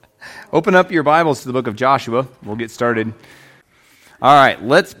Open up your Bibles to the book of Joshua. We'll get started. All right,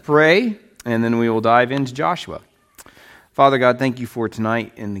 let's pray, and then we will dive into Joshua. Father God, thank you for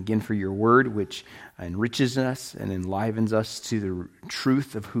tonight and again for your word, which enriches us and enlivens us to the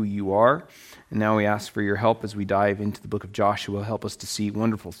truth of who you are. And now we ask for your help as we dive into the book of Joshua. Help us to see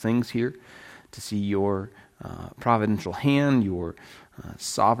wonderful things here, to see your providential hand, your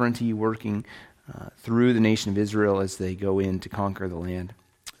sovereignty working through the nation of Israel as they go in to conquer the land.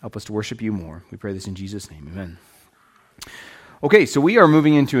 Help us to worship you more. We pray this in Jesus' name. Amen. Okay, so we are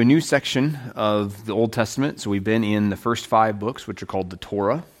moving into a new section of the Old Testament. So we've been in the first 5 books, which are called the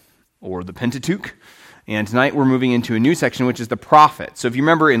Torah, or the Pentateuch. And tonight we're moving into a new section, which is the prophets. So if you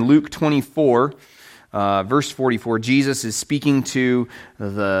remember in Luke 24, verse 44, Jesus is speaking to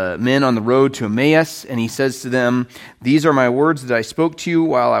the men on the road to Emmaus, and he says to them, "These are my words that I spoke to you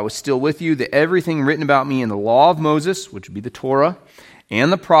while I was still with you, that everything written about me in the law of Moses," which would be the Torah, "and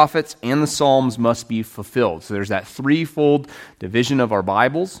the prophets and the Psalms must be fulfilled." So there's that threefold division of our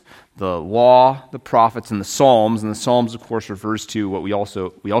Bibles: the law, the prophets, and the Psalms. And the Psalms, of course, refers to what we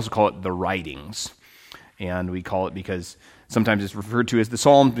also call it the writings. And we call it because sometimes it's referred to as the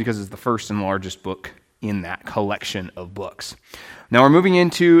Psalms because it's the first and largest book in that collection of books. Now we're moving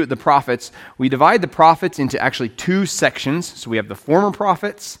into the prophets. We divide the prophets into actually 2 sections. So we have the former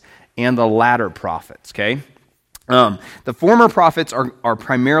prophets and the latter prophets, okay? The former prophets are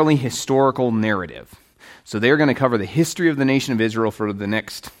primarily historical narrative. So they're going to cover the history of the nation of Israel for the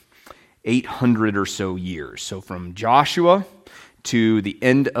next 800 or so years. So from Joshua to the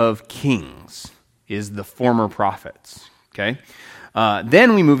end of Kings is the former prophets, okay?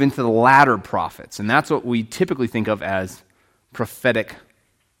 Then we move into the latter prophets, and that's what we typically think of as prophetic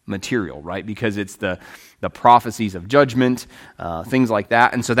material, right? Because it's the prophecies of judgment, things like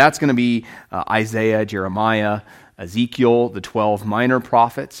that. And so that's going to be Isaiah, Jeremiah, Ezekiel, the 12 minor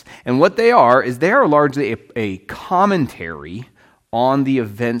prophets. And what they are is they are largely a commentary on the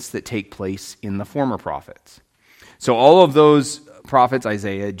events that take place in the former prophets. So all of those prophets,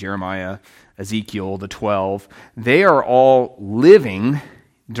 Isaiah, Jeremiah, Ezekiel, the 12, they are all living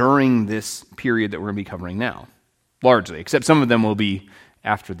during this period that we're going to be covering now, largely, except some of them will be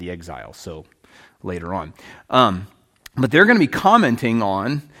after the exile, so later on. But they're going to be commenting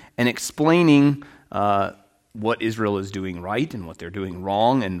on and explaining what Israel is doing right and what they're doing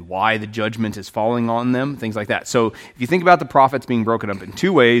wrong and why the judgment is falling on them, things like that. So if you think about the prophets being broken up in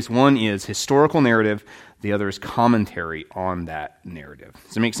 2 ways, one is historical narrative, the other is commentary on that narrative.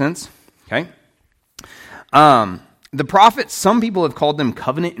 Does it make sense? Okay. The prophets, some people have called them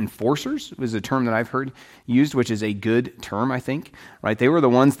covenant enforcers, was a term that I've heard used, which is a good term, I think, right? They were the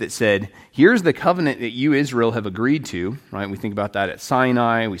ones that said, here's the covenant that you, Israel, have agreed to, right? We think about that at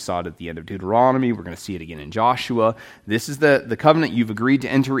Sinai. We saw it at the end of Deuteronomy. We're going to see it again in Joshua. This is the covenant you've agreed to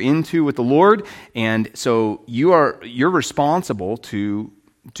enter into with the Lord, and so you're responsible to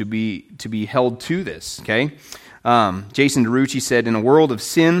be held to this, okay? Jason DeRucci said, "In a world of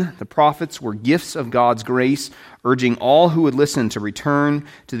sin, the prophets were gifts of God's grace, urging all who would listen to return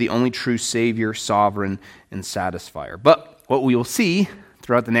to the only true Savior, sovereign, and satisfier." But what we will see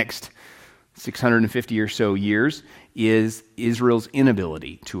throughout the next 650 or so years is Israel's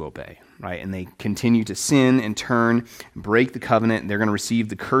inability to obey, right? And they continue to sin and turn, break the covenant, and they're going to receive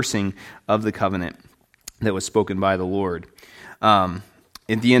the cursing of the covenant that was spoken by the Lord.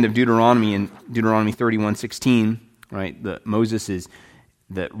 At the end of Deuteronomy, in Deuteronomy 31:16, right, Moses is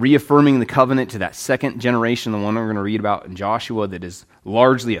reaffirming the covenant to that second generation, the one we're going to read about in Joshua, that is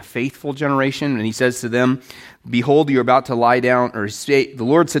largely a faithful generation. And he says to them, "Behold, you are about to lie down," the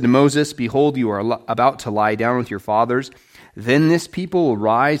Lord said to Moses, "Behold, you are about to lie down with your fathers. Then this people will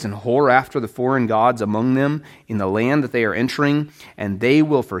rise and whore after the foreign gods among them in the land that they are entering, and they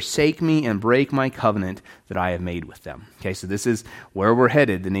will forsake me and break my covenant that I have made with them." Okay, so this is where we're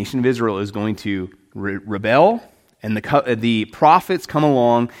headed. The nation of Israel is going to rebel, and the prophets come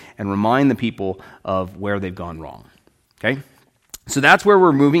along and remind the people of where they've gone wrong. Okay, so that's where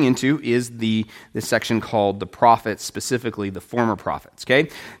we're moving into, is this section called the prophets, specifically the former prophets. Okay,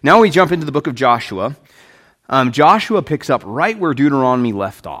 now we jump into the book of Joshua. Joshua picks up right where Deuteronomy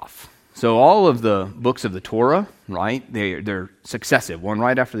left off. So all of the books of the Torah, right, they're successive, one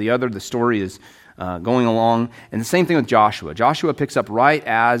right after the other. The story is going along. And the same thing with Joshua. Joshua picks up right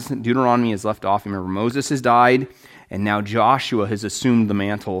as Deuteronomy is left off. Remember, Moses has died, and now Joshua has assumed the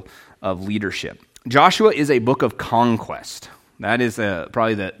mantle of leadership. Joshua is a book of conquest. That is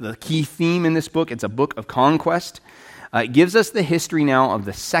probably the key theme in this book. It's a book of conquest. It gives us the history now of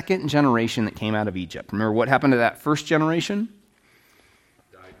the second generation that came out of Egypt. Remember what happened to that first generation?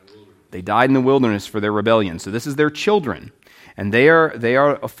 They died in the wilderness for their rebellion. So this is their children. And they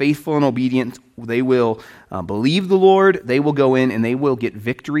are faithful and obedient. They will believe the Lord. They will go in and they will get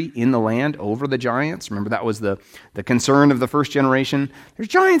victory in the land over the giants. Remember, that was the concern of the first generation. There's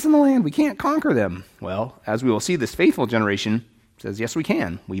giants in the land. We can't conquer them. Well, as we will see, this faithful generation says, yes, we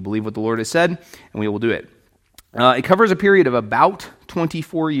can. We believe what the Lord has said, and we will do it. It covers a period of about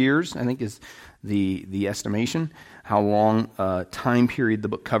 24 years, I think is the estimation, how long time period the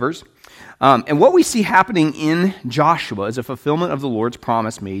book covers. And what we see happening in Joshua is a fulfillment of the Lord's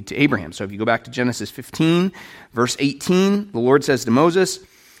promise made to Abraham. So if you go back to Genesis 15, verse 18, the Lord says to Moses,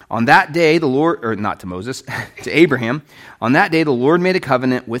 on that day the Lord, or not to Moses, to Abraham, on that day the Lord made a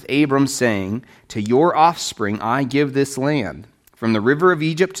covenant with Abram, saying, to your offspring I give this land, from the river of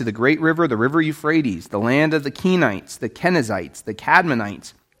Egypt to the great river, the river Euphrates, the land of the Kenites, the Kenizzites, the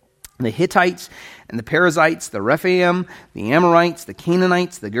Cadmonites, the Hittites, and the Perizzites, the Rephaim, the Amorites, the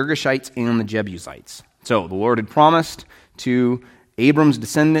Canaanites, the Girgashites, and the Jebusites. So the Lord had promised to Abram's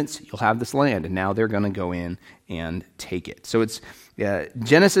descendants, you'll have this land, and now they're going to go in and take it. So it's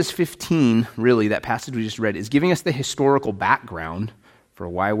Genesis 15, really, that passage we just read, is giving us the historical background for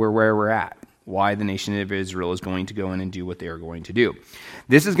why we're where we're at, why the nation of Israel is going to go in and do what they are going to do.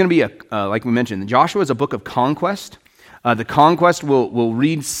 This is going to be, like we mentioned, Joshua is a book of conquest. The conquest will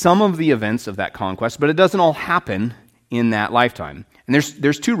read some of the events of that conquest, but it doesn't all happen in that lifetime. And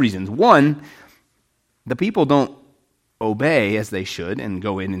there's two reasons. One, the people don't obey as they should and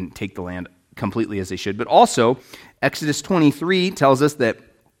go in and take the land completely as they should. But also, Exodus 23 tells us that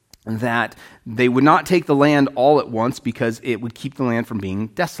they would not take the land all at once because it would keep the land from being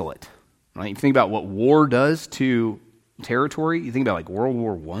desolate. Right? You think about what war does to territory. You think about like World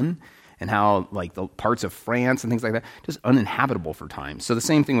War I and how like the parts of France and things like that, just uninhabitable for time. So the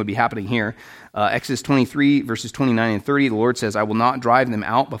same thing would be happening here. Exodus 23, verses 29 and 30, the Lord says, I will not drive them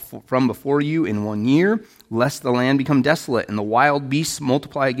out from before you in 1 year, lest the land become desolate and the wild beasts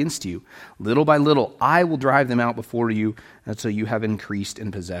multiply against you. Little by little, I will drive them out before you until you have increased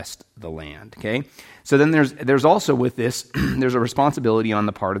and possessed the land. Okay? So then there's also with this, there's a responsibility on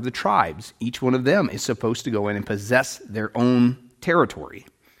the part of the tribes. Each one of them is supposed to go in and possess their own territory.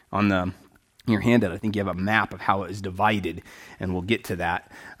 On your handout, I think you have a map of how it is divided, and we'll get to that.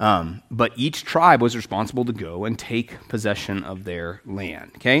 But each tribe was responsible to go and take possession of their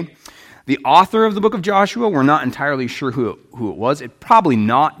land. Okay, the author of the book of Joshua, we're not entirely sure who it was. It's probably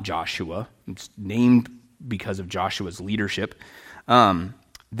not Joshua. It's named because of Joshua's leadership.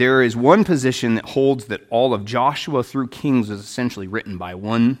 There is one position that holds that all of Joshua through Kings was essentially written by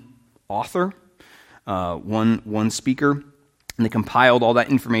one author, one speaker. And they compiled all that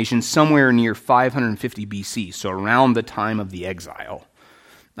information somewhere near 550 BC, so around the time of the exile.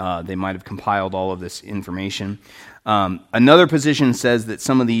 They might have compiled all of this information. Another position says that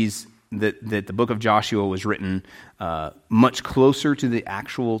some of these, that the book of Joshua was written much closer to the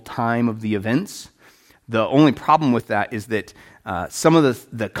actual time of the events. The only problem with that is that some of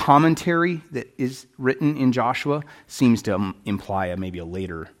the commentary that is written in Joshua seems to imply maybe a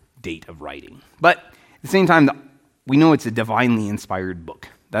later date of writing. But at the same time, we know it's a divinely inspired book.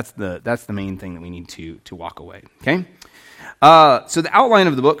 That's the main thing that we need to walk away. Okay? So the outline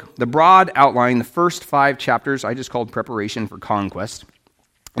of the book, the broad outline, the first 5 chapters, I just called Preparation for Conquest.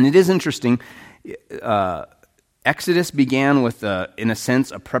 And it is interesting. Exodus began with, in a sense,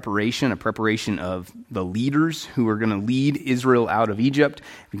 a preparation of the leaders who were going to lead Israel out of Egypt.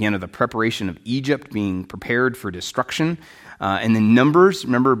 It began with a preparation of Egypt being prepared for destruction. And then Numbers,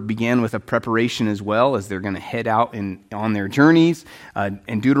 remember, began with a preparation as well as they're going to head out on their journeys.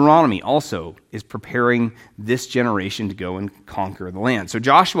 And Deuteronomy also is preparing this generation to go and conquer the land. So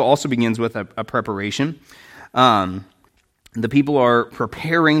Joshua also begins with a preparation. The people are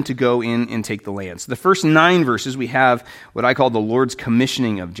preparing to go in and take the land. So the first 9 verses, we have what I call the Lord's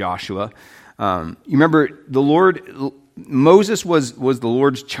commissioning of Joshua. You remember, Moses was the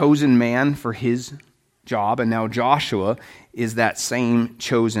Lord's chosen man for his job, and now Joshua is that same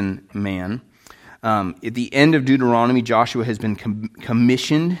chosen man. At the end of Deuteronomy, Joshua has been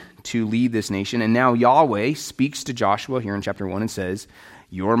commissioned to lead this nation, and now Yahweh speaks to Joshua here in chapter 1 and says,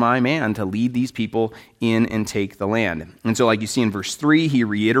 you're my man to lead these people in and take the land. And so like you see in verse 3, he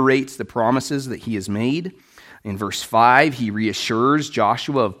reiterates the promises that he has made. In verse 5, he reassures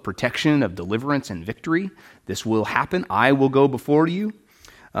Joshua of protection, of deliverance, and victory. This will happen. I will go before you.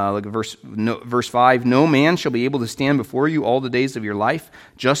 Look at verse 5. No man shall be able to stand before you all the days of your life.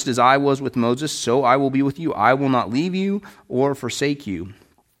 Just as I was with Moses, so I will be with you. I will not leave you or forsake you.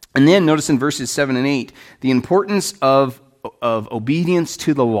 And then notice in verses 7 and 8, the importance of obedience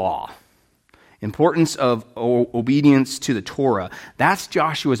to the law. Importance of obedience to the Torah. That's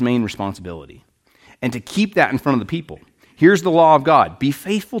Joshua's main responsibility. And to keep that in front of the people. Here's the law of God. Be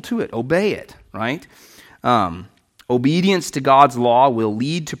faithful to it. Obey it, right? Obedience to God's law will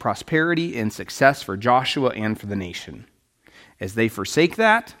lead to prosperity and success for Joshua and for the nation. As they forsake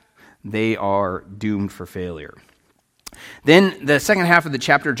that, they are doomed for failure. Then the second half of the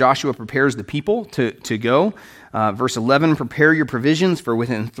chapter, Joshua prepares the people to go. Verse 11, prepare your provisions, for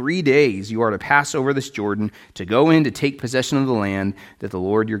within 3 days you are to pass over this Jordan to go in to take possession of the land that the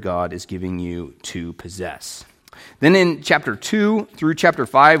Lord your God is giving you to possess. Then in chapter 2 through chapter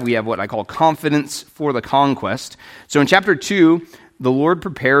 5, we have what I call confidence for the conquest. So in chapter 2, the Lord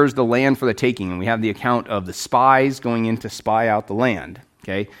prepares the land for the taking, and we have the account of the spies going in to spy out the land.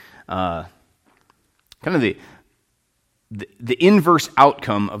 Okay, kind of the inverse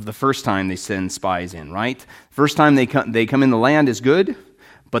outcome of the first time they send spies in, right? First time they come in, the land is good,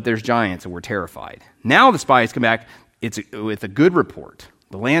 but there's giants and we're terrified. Now the spies come back, it's with a good report.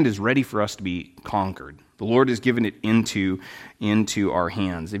 The land is ready for us to be conquered. The Lord has given it into our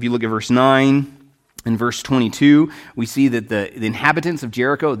hands. If you look at verse 9 and verse 22, we see that the inhabitants of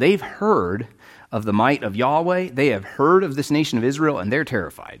Jericho, they've heard of the might of Yahweh. They have heard of this nation of Israel, and they're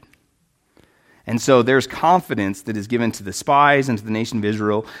terrified. And so there's confidence that is given to the spies and to the nation of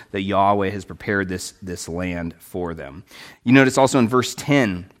Israel that Yahweh has prepared this land for them. You notice also in verse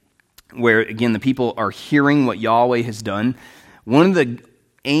 10, where again the people are hearing what Yahweh has done. One of the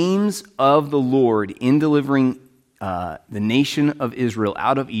aims of the Lord in delivering the nation of Israel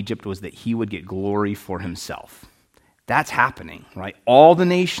out of Egypt was that he would get glory for himself. That's happening, right? All the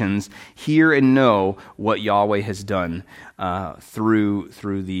nations hear and know what Yahweh has done through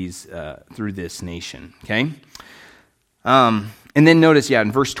this nation. Okay, and then notice,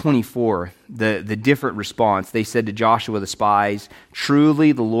 in verse 24, the different response. They said to Joshua the spies,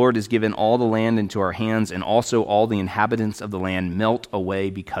 "Truly, the Lord has given all the land into our hands, and also all the inhabitants of the land melt away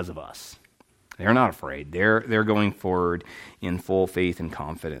because of us." They're not afraid. They're going forward in full faith and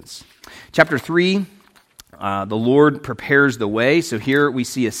confidence. Chapter 3. The Lord prepares the way. So here we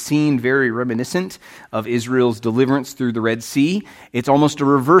see a scene very reminiscent of Israel's deliverance through the Red Sea. It's almost a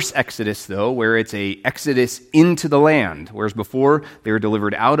reverse exodus, though, where it's a exodus into the land. Whereas before they were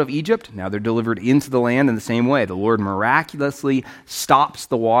delivered out of Egypt, now they're delivered into the land in the same way. The Lord miraculously stops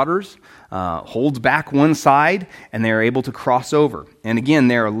the waters, holds back one side, and they are able to cross over. And again,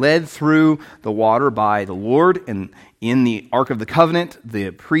 they are led through the water by the Lord, and in the Ark of the Covenant,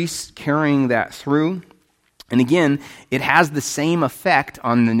 the priests carrying that through. And again, it has the same effect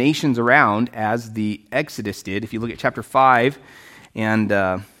on the nations around as the Exodus did. If you look at chapter 5 and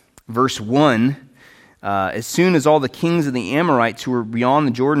verse 1, as soon as all the kings of the Amorites who were beyond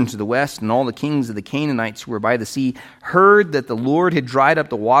the Jordan to the west and all the kings of the Canaanites who were by the sea heard that the Lord had dried up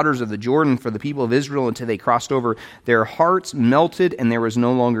the waters of the Jordan for the people of Israel until they crossed over, their hearts melted and there was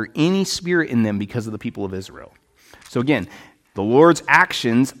no longer any spirit in them because of the people of Israel. So again, the Lord's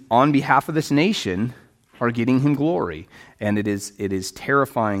actions on behalf of this nation are getting him glory, and it is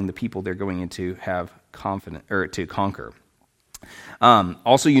terrifying the people they're going into have confidence or to conquer.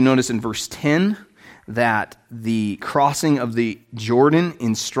 Also, you notice in verse 10 that the crossing of the Jordan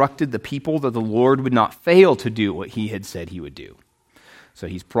instructed the people that the Lord would not fail to do what he had said he would do. So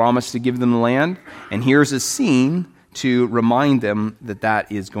he's promised to give them the land, and here's a scene to remind them that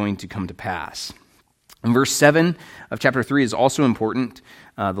that is going to come to pass. And verse 7 of chapter 3 is also important.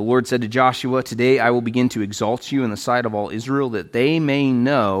 The Lord said to Joshua, "Today I will begin to exalt you in the sight of all Israel, that they may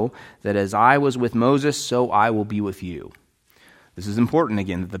know that as I was with Moses, so I will be with you." This is important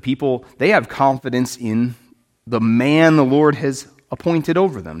again, that the people, they have confidence in the man the Lord has appointed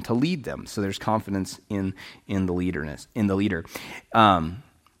over them to lead them. So there's confidence in the leader.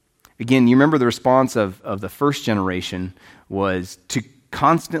 Again, you remember the response of the first generation was to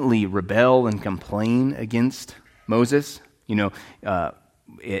constantly rebel and complain against Moses.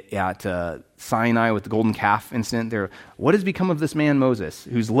 At Sinai with the golden calf incident, what has become of this man Moses,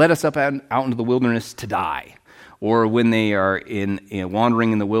 who's led us up out into the wilderness to die? Or when they are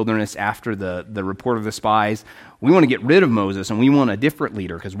wandering in the wilderness after the report of the spies, we want to get rid of Moses and we want a different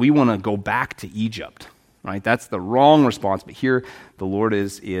leader because we want to go back to Egypt. Right? That's the wrong response. But here the Lord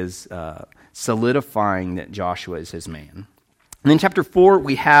is solidifying that Joshua is his man. And in chapter 4,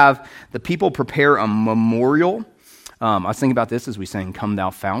 we have the people prepare a memorial. I was thinking about this as we sang "Come Thou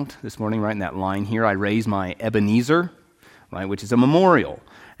Fount" this morning, right? In that line here, "I raise my Ebenezer," right, which is a memorial.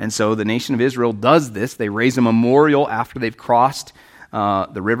 And so the nation of Israel does this. They raise a memorial after they've crossed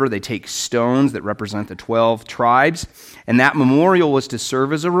the river. They take stones that represent the 12 tribes. And that memorial was to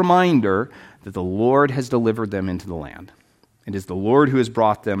serve as a reminder that the Lord has delivered them into the land. It is the Lord who has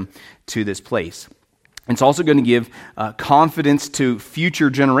brought them to this place. It's also going to give confidence to future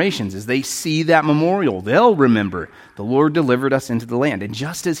generations. As they see that memorial, they'll remember the Lord delivered us into the land. And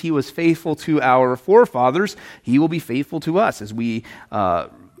just as he was faithful to our forefathers, he will be faithful to us as we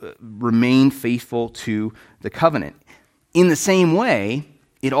remain faithful to the covenant. In the same way,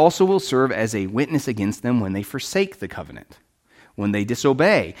 it also will serve as a witness against them when they forsake the covenant. When they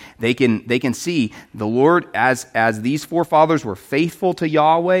disobey, they can see the Lord, as these forefathers were faithful to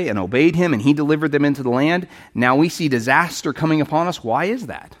Yahweh and obeyed him, and he delivered them into the land. Now we see disaster coming upon us. Why is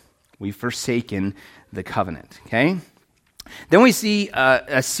that? We've forsaken the covenant. Okay. Then we see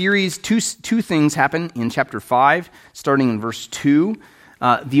a series, two things happen in chapter 5, starting in verse 2.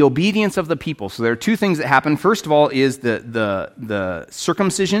 The obedience of the people. So there are two things that happen. First of all is the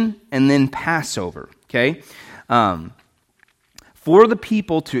circumcision and then Passover. Okay. For the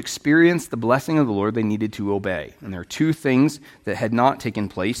people to experience the blessing of the Lord, they needed to obey. And there are two things that had not taken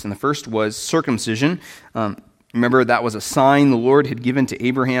place. And the first was circumcision. Remember, that was a sign the Lord had given to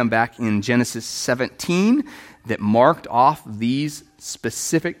Abraham back in Genesis 17 that marked off these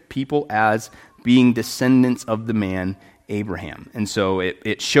specific people as being descendants of the man Abraham. And so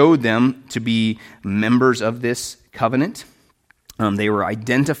it showed them to be members of this covenant. They were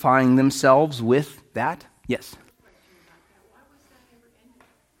identifying themselves with that. Yes?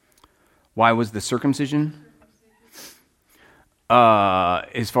 Why was the circumcision?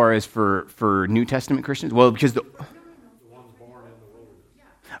 As far as for New Testament Christians? Well, because the ones born in the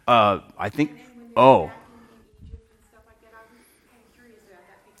wilderness. I think. Oh.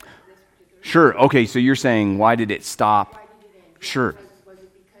 Sure. Okay. So you're saying, why did it stop? Sure. Was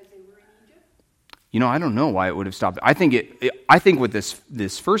it because they were in Egypt? You know, I don't know why it would have stopped. I think with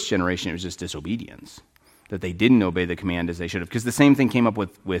this first generation, it was just disobedience. That they didn't obey the command as they should have. Because the same thing came up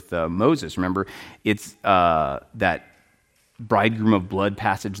with Moses. Remember, it's that bridegroom of blood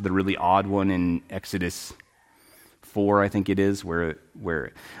passage, the really odd one in Exodus 4, I think it is, where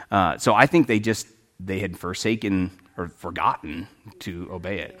so I think they had forsaken or forgotten to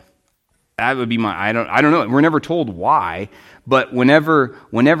obey it. That would be I don't know. We're never told why, but whenever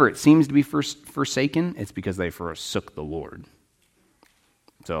it seems to be forsaken, it's because they forsook the Lord.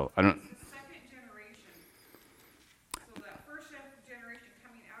 So I don't.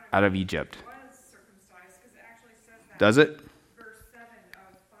 Out of Egypt. Was circumcised, because it actually says that. Does it? Verse 7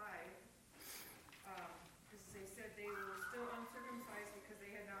 of 5. Because they said they were still uncircumcised because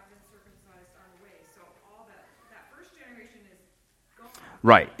they had not been circumcised on the way. So all that first generation is gone.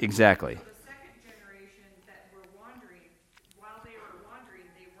 Right, exactly. So the second generation that were wandering, while they were wandering,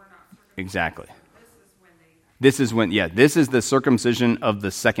 they were not circumcised. Exactly. This is when this is the circumcision of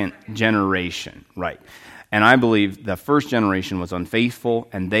the second generation. Right. And I believe the first generation was unfaithful,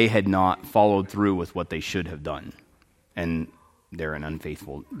 and they had not followed through with what they should have done. And they're an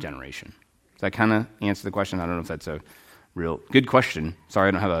unfaithful generation. Does that kind of answer the question? I don't know if that's a real good question. Sorry,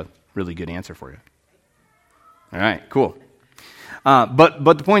 I don't have a really good answer for you. All right, cool. But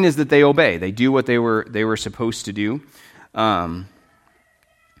the point is that they obey. They do what they were supposed to do.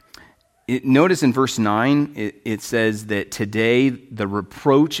 Notice in verse 9, it says that today the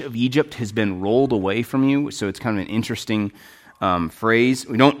reproach of Egypt has been rolled away from you. So it's kind of an interesting phrase.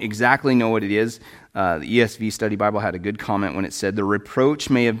 We don't exactly know what it is. The ESV Study Bible had a good comment when it said, the reproach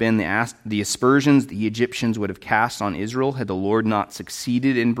may have been the aspersions the Egyptians would have cast on Israel had the Lord not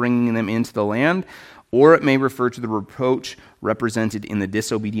succeeded in bringing them into the land, or it may refer to the reproach represented in the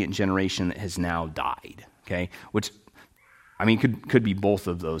disobedient generation that has now died. Okay, which could be both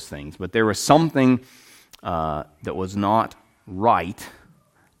of those things, but there was something that was not right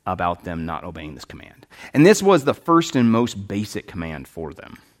about them not obeying this command. And this was the first and most basic command for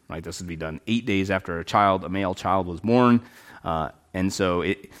them. Right? This would be done 8 days after a male child was born, and so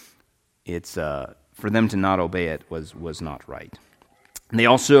it's for them to not obey it was not right. And they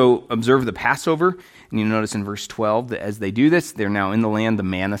also observe the Passover, and you notice in verse 12 that as they do this, they're now in the land, the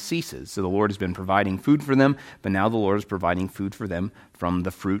manna ceases. So the Lord has been providing food for them, but now the Lord is providing food for them from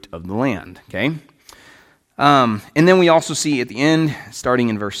the fruit of the land. Okay? And then we also see at the end, starting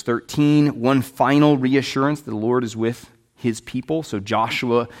in verse 13, one final reassurance that the Lord is with his people. So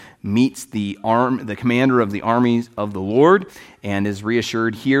Joshua meets the commander of the armies of the Lord, and is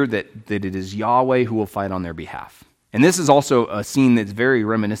reassured here that it is Yahweh who will fight on their behalf. And this is also a scene that's very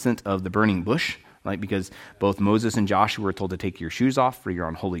reminiscent of the burning bush, right? Because both Moses and Joshua were told to take your shoes off, for you're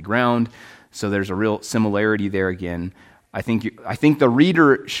on holy ground. So there's a real similarity there again. I think the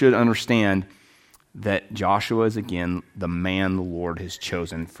reader should understand that Joshua is again the man the Lord has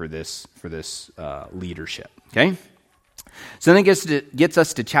chosen for this leadership. Okay. So then it gets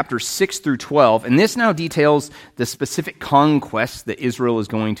us to chapter 6 through 12, and this now details the specific conquests that Israel is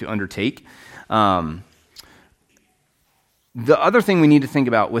going to undertake. The other thing we need to think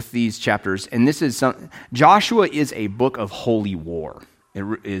about with these chapters, and this is Joshua is a book of holy war. It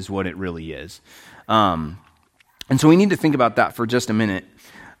is what it really is. And so we need to think about that for just a minute.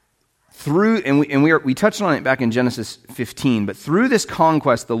 We touched on it back in Genesis 15, but through this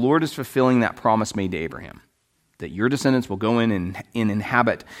conquest, the Lord is fulfilling that promise made to Abraham, that your descendants will go in and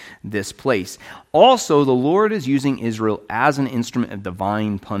inhabit this place. Also, the Lord is using Israel as an instrument of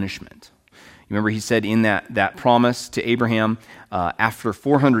divine punishment. Remember, he said in that promise to Abraham, after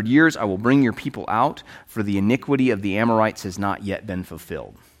 400 years, I will bring your people out, for the iniquity of the Amorites has not yet been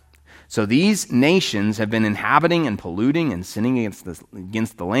fulfilled. So these nations have been inhabiting and polluting and sinning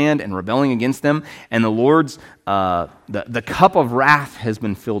against the land and rebelling against them, and the Lord's, the cup of wrath has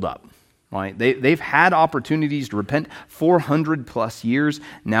been filled up. Right? They've had opportunities to repent 400 plus years.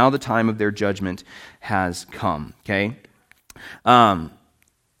 Now the time of their judgment has come. Okay?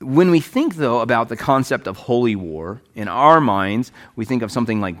 When we think, though, about the concept of holy war, in our minds, we think of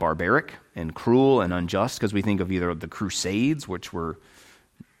something like barbaric and cruel and unjust, because we think of either the Crusades, which were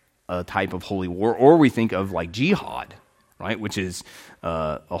a type of holy war, or we think of like jihad, right, which is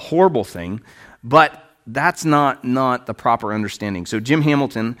a horrible thing. But that's not the proper understanding. So Jim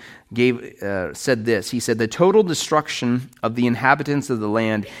Hamilton said this. He said, the total destruction of the inhabitants of the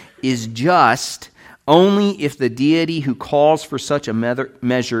land is just only if the deity who calls for such a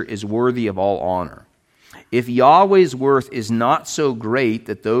measure is worthy of all honor. If Yahweh's worth is not so great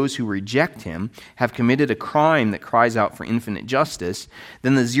that those who reject him have committed a crime that cries out for infinite justice,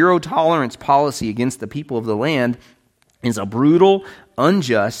 then the zero-tolerance policy against the people of the land is a brutal,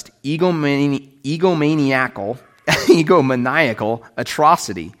 unjust, egomaniacal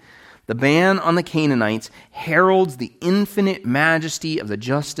atrocity. The ban on the Canaanites heralds the infinite majesty of the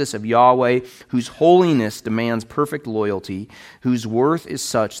justice of Yahweh, whose holiness demands perfect loyalty, whose worth is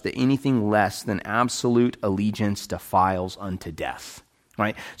such that anything less than absolute allegiance defiles unto death.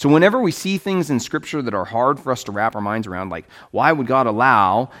 Right? So whenever we see things in Scripture that are hard for us to wrap our minds around, like why would God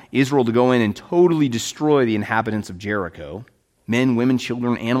allow Israel to go in and totally destroy the inhabitants of Jericho, men, women,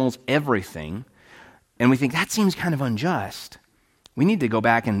 children, animals, everything, and we think that seems kind of unjust, we need to go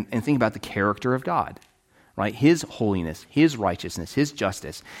back and think about the character of God, right? His holiness, his righteousness, his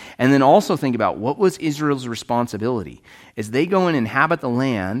justice. And then also think about what was Israel's responsibility. As they go and inhabit the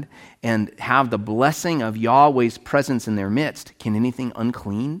land and have the blessing of Yahweh's presence in their midst, can anything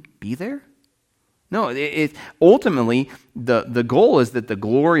unclean be there? No, ultimately, the goal is that the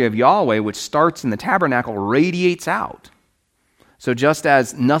glory of Yahweh, which starts in the tabernacle, radiates out. So just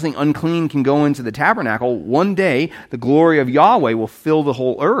as nothing unclean can go into the tabernacle, one day the glory of Yahweh will fill the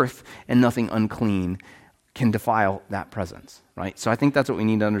whole earth, and nothing unclean can defile that presence, right? So I think that's what we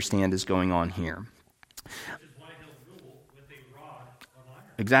need to understand is going on here. Which is why he'll rule with a rod of iron.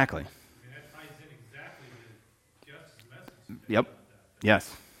 Exactly. I mean, that ties in exactly with Jeff's message. Yep.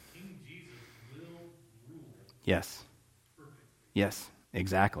 Yes. King Jesus will rule. Yes. Perfectly. Yes,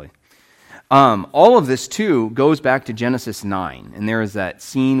 exactly. All of this, too, goes back to Genesis 9. And there is that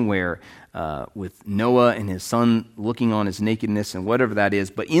scene where, with Noah and his son looking on his nakedness and whatever that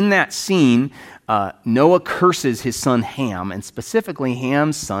is. But in that scene, Noah curses his son Ham, and specifically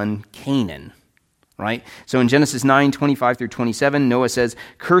Ham's son Canaan. Right? So in Genesis 9:25 through 27, Noah says,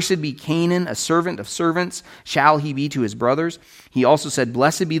 "Cursed be Canaan, a servant of servants, shall he be to his brothers." He also said,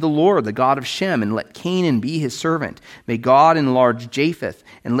 "Blessed be the Lord, the God of Shem, and let Canaan be his servant. May God enlarge Japheth,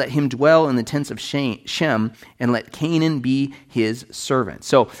 and let him dwell in the tents of Shem, and let Canaan be his servant."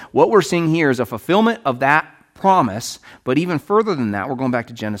 So what we're seeing here is a fulfillment of that promise, but even further than that, we're going back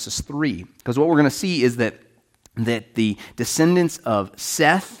to Genesis 3, because what we're going to see is that the descendants of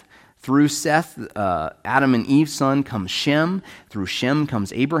Seth, through Seth, Adam and Eve's son, comes Shem. Through Shem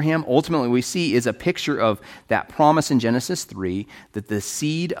comes Abraham. Ultimately, we see is a picture of that promise in Genesis 3 that the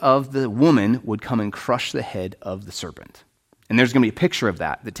seed of the woman would come and crush the head of the serpent. And there's going to be a picture of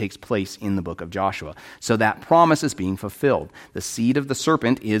that takes place in the book of Joshua. So that promise is being fulfilled. The seed of the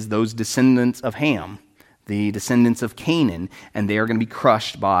serpent is those descendants of Ham, the descendants of Canaan, and they are going to be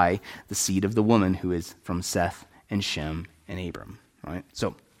crushed by the seed of the woman who is from Seth and Shem and Abram. Right?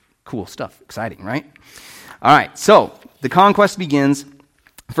 So, cool stuff. Exciting, right? All right, so the conquest begins.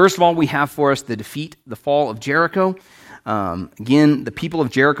 First of all, we have for us the defeat, the fall of Jericho. Again, the people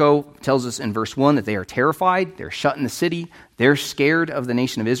of Jericho tells us in verse 1 that they are terrified. They're shut in the city. They're scared of the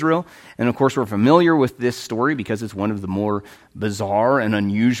nation of Israel. And of course, we're familiar with this story because it's one of the more bizarre and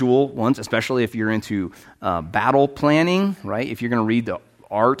unusual ones, especially if you're into battle planning, right? If you're going to read The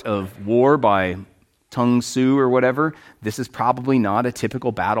Art of War by Tung Tzu or whatever, this is probably not a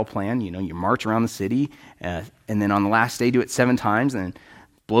typical battle plan. You know, you march around the city and then on the last day do it 7 times and then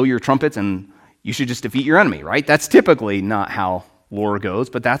blow your trumpets and you should just defeat your enemy, right? That's typically not how lore goes,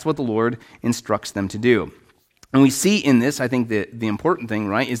 but that's what the Lord instructs them to do. And we see in this, I think the important thing,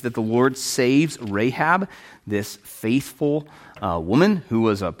 right, is that the Lord saves Rahab, this faithful woman who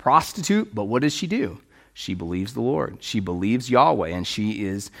was a prostitute, but what does she do? She believes the Lord. She believes Yahweh, and she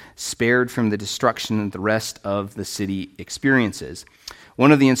is spared from the destruction that the rest of the city experiences.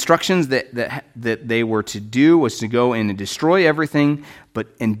 One of the instructions that they were to do was to go in and destroy everything,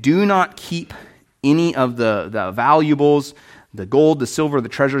 and do not keep any of the valuables, the gold, the silver, the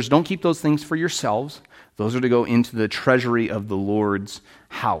treasures. Don't keep those things for yourselves. Those are to go into the treasury of the Lord's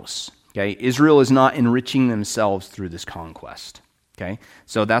house. Okay? Israel is not enriching themselves through this conquest. Okay?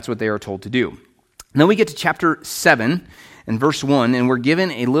 So that's what they are told to do. And then we get to chapter 7 and verse 1, and we're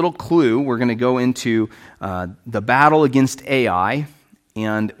given a little clue. We're going to go into the battle against Ai,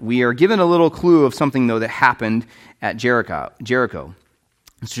 and we are given a little clue of something, though, that happened at Jericho.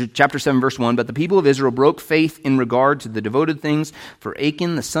 Chapter 7, verse 1, but the people of Israel broke faith in regard to the devoted things, for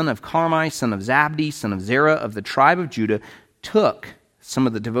Achan, the son of Carmi, son of Zabdi, son of Zerah, of the tribe of Judah, took some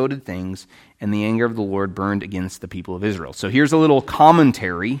of the devoted things, and the anger of the Lord burned against the people of Israel. So here's a little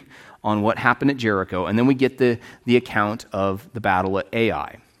commentary on what happened at Jericho, and then we get the account of the battle at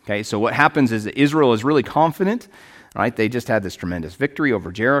Ai. Okay, so what happens is that Israel is really confident, right? They just had this tremendous victory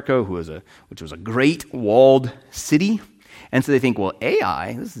over Jericho, which was a great walled city. And so they think, well,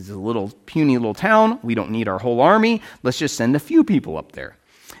 Ai, this is a little puny little town. We don't need our whole army. Let's just send a few people up there.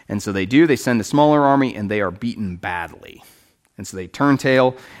 And so they do. They send a smaller army, and they are beaten badly. And so they turn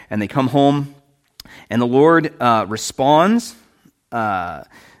tail, and they come home. And the Lord responds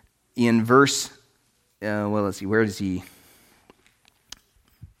in verse, let's see, where does he?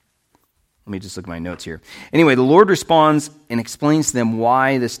 Let me just look at my notes here. Anyway, the Lord responds and explains to them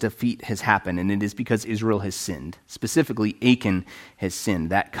why this defeat has happened, and it is because Israel has sinned. Specifically, Achan has sinned.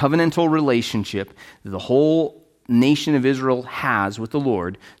 That covenantal relationship that the whole nation of Israel has with the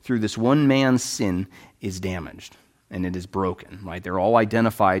Lord through this one man's sin is damaged, and it is broken. Right? They're all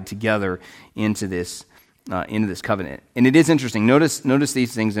identified together into this covenant. And it is interesting. Notice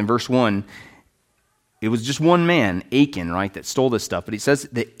these things in verse 1. It was just one man, Achan, right, that stole this stuff. But it says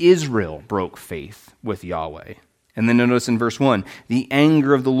that Israel broke faith with Yahweh. And then notice in verse 1, the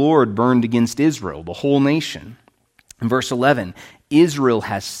anger of the Lord burned against Israel, the whole nation. In verse 11, Israel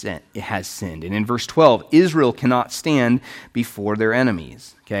has sinned. And in verse 12, Israel cannot stand before their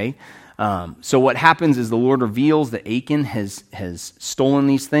enemies. Okay? So what happens is the Lord reveals that Achan has stolen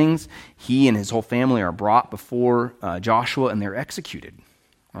these things. He and his whole family are brought before Joshua, and they're executed.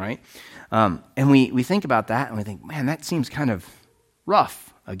 All right? And we think about that, and we think, man, that seems kind of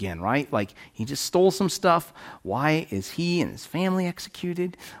rough again, right? Like, he just stole some stuff. Why is he and his family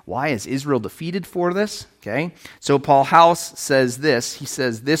executed? Why is Israel defeated for this? Okay? So Paul House says this. He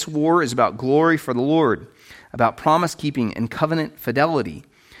says, this war is about glory for the Lord, about promise-keeping and covenant fidelity.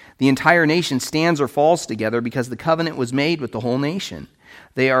 The entire nation stands or falls together because the covenant was made with the whole nation.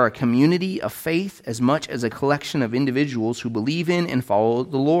 They are a community of faith as much as a collection of individuals who believe in and follow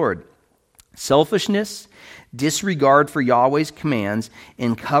the Lord. Selfishness, disregard for Yahweh's commands,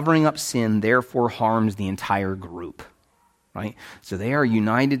 and covering up sin therefore harms the entire group. Right? So they are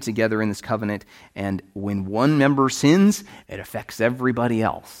united together in this covenant, and when one member sins, it affects everybody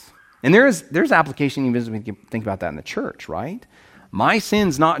else. And there's application even as we think about that in the church, right? My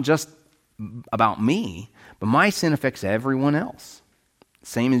sin's not just about me, but my sin affects everyone else.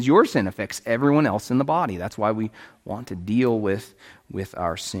 Same as your sin affects everyone else in the body. That's why we want to deal with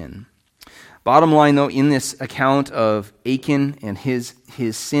our sin. Bottom line, though, in this account of Achan and his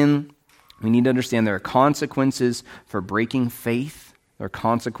sin, we need to understand there are consequences for breaking faith. There are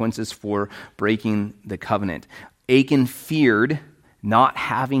consequences for breaking the covenant. Achan feared not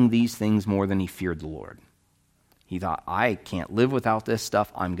having these things more than he feared the Lord. He thought, I can't live without this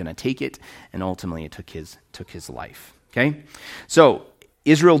stuff. I'm going to take it. And ultimately, it took his life. Okay? So,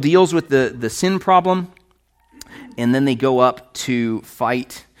 Israel deals with the sin problem, and then they go up to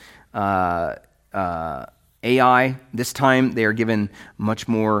fight Ai. This time they are given much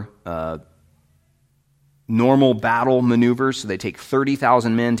more normal battle maneuvers. So they take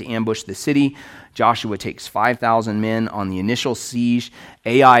 30,000 men to ambush the city. Joshua takes 5,000 men on the initial siege.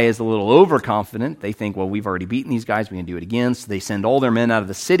 Ai is a little overconfident. They think, well, we've already beaten these guys. We can do it again. So they send all their men out of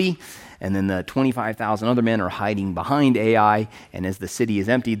the city. And then the 25,000 other men are hiding behind Ai, and as the city is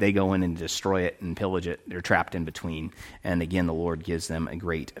emptied, they go in and destroy it and pillage it. They're trapped in between. And again, the Lord gives them a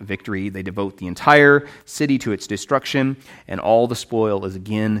great victory. They devote the entire city to its destruction, and all the spoil is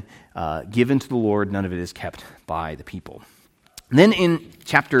again given to the Lord. None of it is kept by the people. And then in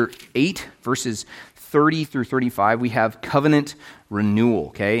chapter 8, verses 30 through 35, we have covenant renewal,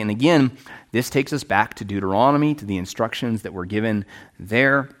 okay? And again, this takes us back to Deuteronomy, to the instructions that were given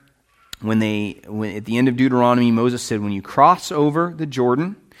there. When at the end of Deuteronomy, Moses said, when you cross over the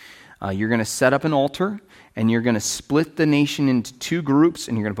Jordan, you're going to set up an altar, and you're going to split the nation into two groups,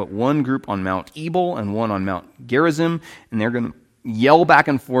 and you're going to put one group on Mount Ebal and one on Mount Gerizim, and they're going to yell back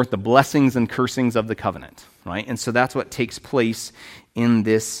and forth the blessings and cursings of the covenant, right? And so that's what takes place in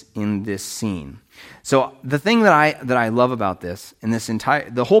this scene. So the thing that I love about this, in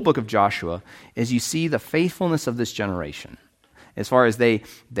the whole book of Joshua, is you see the faithfulness of this generation. As far as they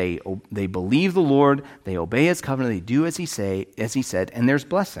believe the Lord, they obey His covenant, they do as He said, and there's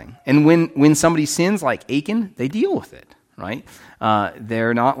blessing. And when somebody sins like Achan, they deal with it, right?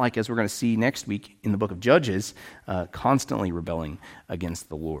 They're not like, as we're going to see next week in the book of Judges, constantly rebelling against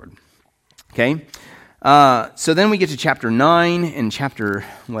the Lord. Okay? So then we get to chapter 9 and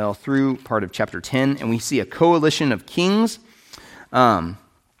through part of chapter 10, and we see a coalition of kings. You'll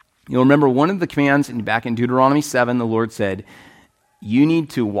remember one of the commands back in Deuteronomy 7, the Lord said, you need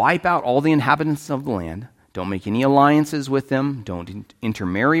to wipe out all the inhabitants of the land. Don't make any alliances with them. Don't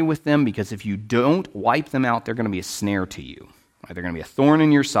intermarry with them, because if you don't wipe them out, they're going to be a snare to you. Right? They're going to be a thorn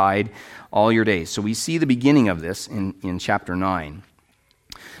in your side all your days. So we see the beginning of this in chapter 9.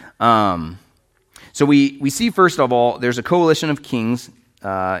 So we see, first of all, there's a coalition of kings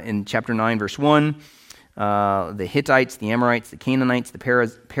in chapter 9, verse 1. The Hittites, the Amorites, the Canaanites, the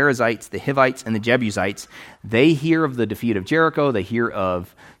Perizzites, the Hivites, and the Jebusites, they hear of the defeat of Jericho, they hear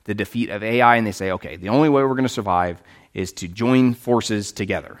of the defeat of Ai, and they say, okay, the only way we're going to survive is to join forces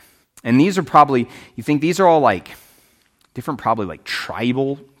together. And these are probably, you think these are all different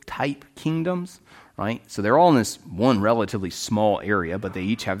tribal type kingdoms, right? So they're all in this one relatively small area, but they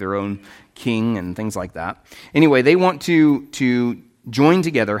each have their own king and things like that. Anyway, they want to join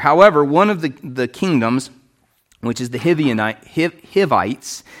together. However, one of the kingdoms, which is the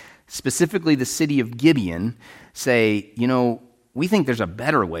Hivites, specifically the city of Gibeon, say, we think there's a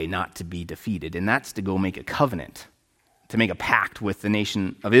better way not to be defeated, and that's to go make a covenant, to make a pact with the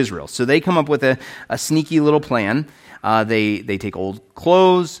nation of Israel. So they come up with a sneaky little plan. They take old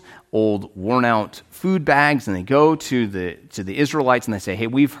clothes, old worn-out food bags, and they go to the Israelites and they say, hey,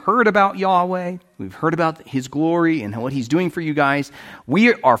 we've heard about Yahweh, we've heard about His glory and what He's doing for you guys.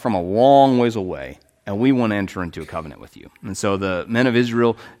 We are from a long ways away, and we want to enter into a covenant with you. And so the men of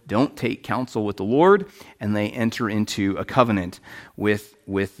Israel don't take counsel with the Lord, and they enter into a covenant with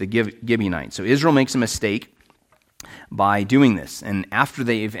the Gibeonites. So Israel makes a mistake by doing this, and after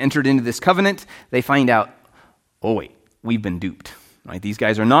they've entered into this covenant, they find out, oh wait, we've been duped. Right? These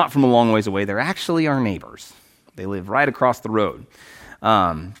guys are not from a long ways away. They're actually our neighbors. They live right across the road.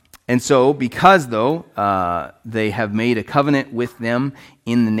 And so because, they have made a covenant with them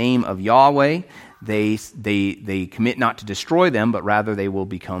in the name of Yahweh, they commit not to destroy them, but rather they will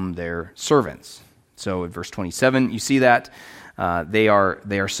become their servants. So in verse 27, you see that they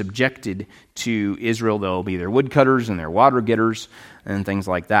are subjected to Israel. They'll be their woodcutters and their water getters and things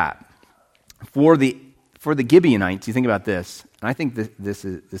like that. For the Gibeonites, you think about this, and I think this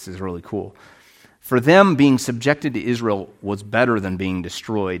is really cool. For them, being subjected to Israel was better than being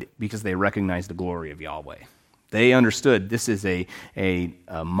destroyed because they recognized the glory of Yahweh. They understood this is a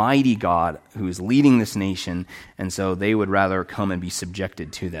mighty God who is leading this nation, and so they would rather come and be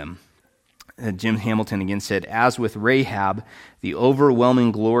subjected to them. Jim Hamilton again said, as with Rahab, the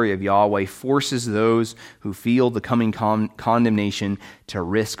overwhelming glory of Yahweh forces those who feel the coming condemnation to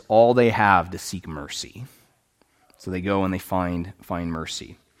risk all they have to seek mercy. So they go and they find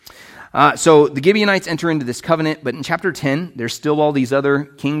mercy. So the Gibeonites enter into this covenant, but in chapter 10, there's still all these other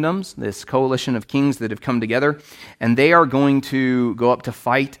kingdoms, this coalition of kings that have come together, and they are going to go up to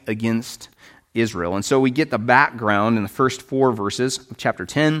fight against Israel. And so we get the background in the first 4 verses of chapter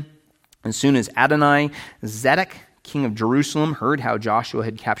 10. As soon as Adoni-Zedek, king of Jerusalem, heard how Joshua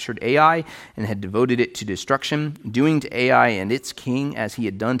had captured Ai and had devoted it to destruction, doing to Ai and its king as he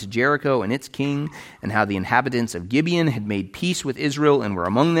had done to Jericho and its king, and how the inhabitants of Gibeon had made peace with Israel and were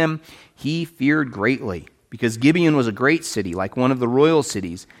among them, he feared greatly, because Gibeon was a great city, like one of the royal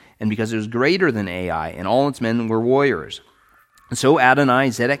cities, and because it was greater than Ai, and all its men were warriors. And so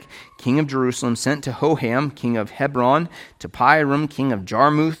Adoni-Zedek, king of Jerusalem, sent to Hoham, king of Hebron, to Piram, king of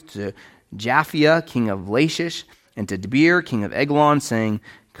Jarmuth, to Japhia, king of Lachish, and to Debir, king of Eglon, saying,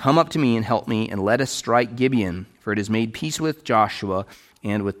 come up to me and help me, and let us strike Gibeon, for it has made peace with Joshua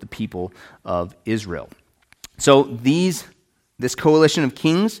and with the people of Israel. So this coalition of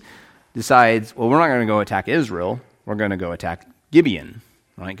kings decides, well, we're not going to go attack Israel, we're going to go attack Gibeon,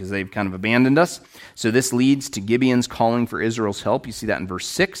 right? Because they've kind of abandoned us. So this leads to Gibeon's calling for Israel's help. You see that in verse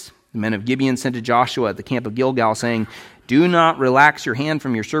 6. The men of Gibeon sent to Joshua at the camp of Gilgal, saying, "Do not relax your hand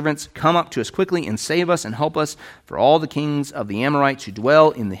from your servants. Come up to us quickly and save us and help us, for all the kings of the Amorites who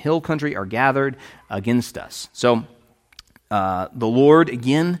dwell in the hill country are gathered against us." So the Lord,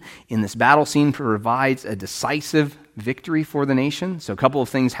 again, in this battle scene, provides a decisive victory for the nation. So a couple of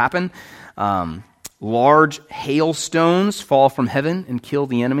things happen. Large hailstones fall from heaven and kill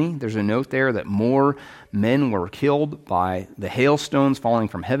the enemy. There's a note there that more men were killed by the hailstones falling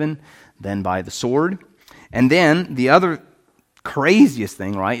from heaven than by the sword. And then the other craziest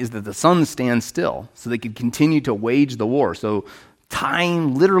thing, right, is that the sun stands still so they could continue to wage the war. So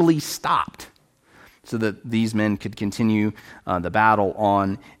time literally stopped so that these men could continue the battle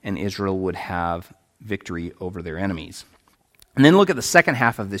on, and Israel would have victory over their enemies. And then look at the second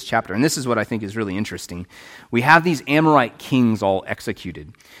half of this chapter, and this is what I think is really interesting. We have these Amorite kings all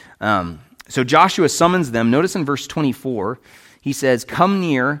executed. So Joshua summons them. Notice in verse 24, he says, "Come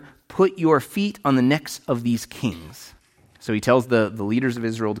near, put your feet on the necks of these kings." So he tells the leaders of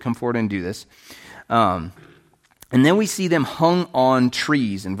Israel to come forward and do this. And then we see them hung on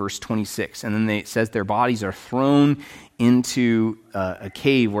trees in verse 26. And then it says their bodies are thrown into a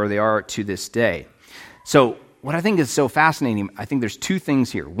cave where they are to this day. So what I think is so fascinating, I think there's two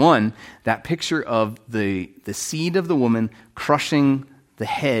things here. One, that picture of the seed of the woman crushing the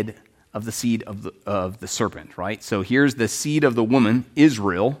head of the seed of the serpent, right? So here's the seed of the woman,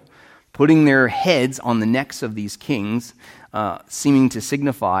 Israel, putting their heads on the necks of these kings, seeming to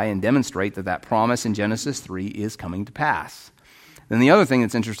signify and demonstrate that promise in Genesis 3 is coming to pass. Then the other thing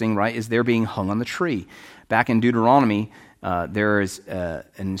that's interesting, right, is they're being hung on the tree. Back in Deuteronomy, there is an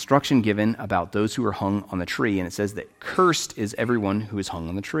instruction given about those who are hung on the tree, and it says that cursed is everyone who is hung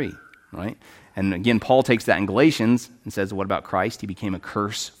on the tree, right? And again, Paul takes that in Galatians and says, what about Christ? He became a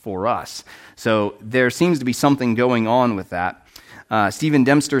curse for us. So there seems to be something going on with that. Stephen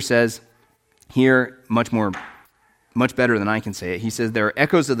Dempster says here, much better than I can say it. He says, there are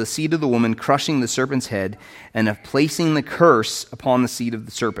echoes of the seed of the woman crushing the serpent's head and of placing the curse upon the seed of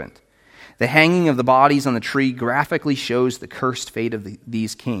the serpent. The hanging of the bodies on the tree graphically shows the cursed fate of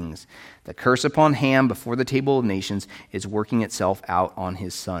these kings. The curse upon Ham before the table of nations is working itself out on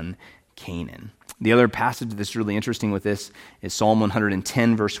his son Canaan. The other passage that's really interesting with this is Psalm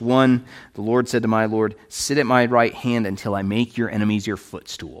 110, verse 1. The Lord said to my Lord, "Sit at my right hand until I make your enemies your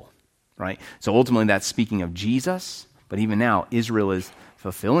footstool." Right? So ultimately that's speaking of Jesus, but even now Israel is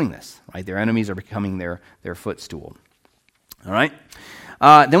fulfilling this. Right? Their enemies are becoming their footstool. All right?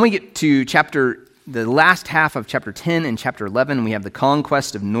 Then we get to the last half of chapter 10 and chapter 11. We have the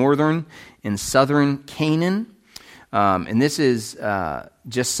conquest of northern and southern Canaan. And this is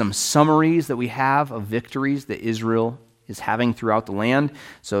just some summaries that we have of victories that Israel is having throughout the land.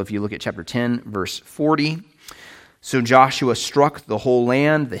 So if you look at chapter 10, verse 40, so Joshua struck the whole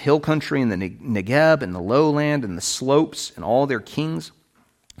land, the hill country and the Negeb and the lowland and the slopes and all their kings.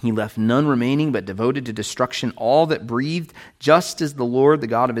 He left none remaining, but devoted to destruction all that breathed, just as the Lord, the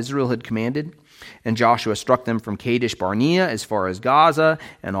God of Israel, had commanded. And Joshua struck them from Kadesh Barnea as far as Gaza,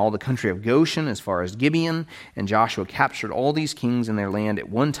 and all the country of Goshen as far as Gibeon. And Joshua captured all these kings in their land at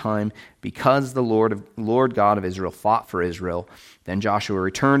one time, because the Lord God of Israel fought for Israel. Then Joshua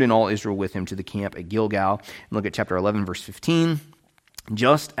returned, and all Israel with him, to the camp at Gilgal. And look at chapter 11, verse 15.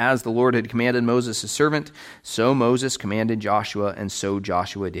 Just as the Lord had commanded Moses his servant, so Moses commanded Joshua, and so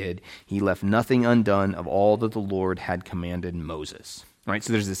Joshua did. He left nothing undone of all that the Lord had commanded Moses. All right,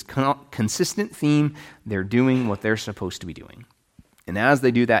 so there's this consistent theme. They're doing what they're supposed to be doing. And as they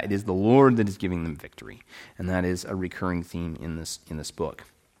do that, it is the Lord that is giving them victory. And that is a recurring theme in this book.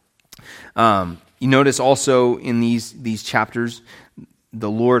 You notice also in these chapters, the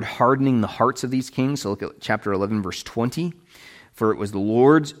Lord hardening the hearts of these kings. So look at chapter 11, verse 20. For it was the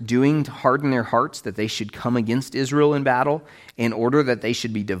Lord's doing to harden their hearts, that they should come against Israel in battle, in order that they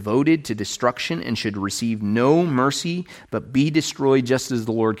should be devoted to destruction and should receive no mercy, but be destroyed just as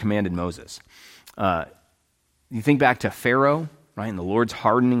the Lord commanded Moses. You think back to Pharaoh, right, and the Lord's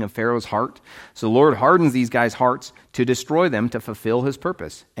hardening of Pharaoh's heart. So the Lord hardens these guys' hearts to destroy them, to fulfill his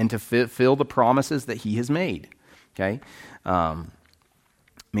purpose, and to fulfill the promises that he has made. Okay?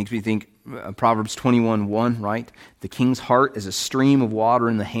 Makes me think Proverbs 21:1, right? The king's heart is a stream of water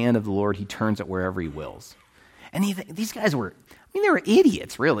in the hand of the Lord. He turns it wherever he wills. And these guys were, they were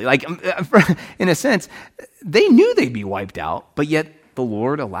idiots, really. Like, in a sense, they knew they'd be wiped out, but yet the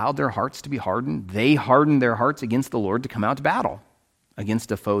Lord allowed their hearts to be hardened. They hardened their hearts against the Lord to come out to battle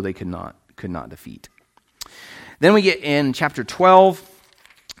against a foe they could not defeat. Then we get in chapter 12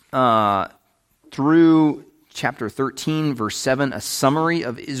 through chapter 13, verse 7, a summary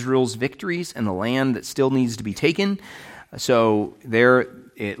of Israel's victories and the land that still needs to be taken. So there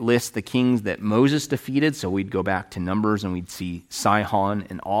it lists the kings that Moses defeated. So we'd go back to Numbers and we'd see Sihon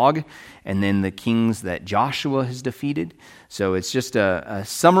and Og, and then the kings that Joshua has defeated. So it's just a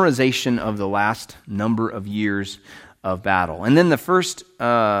summarization of the last number of years of battle. And then the first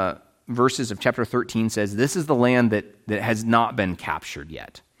verses of chapter 13 says, this is the land that has not been captured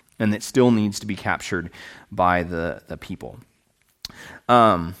yet, and that still needs to be captured by the people.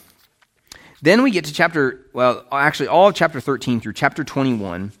 Then we get to all of chapter 13 through chapter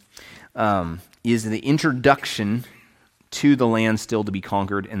 21 is the introduction to the land still to be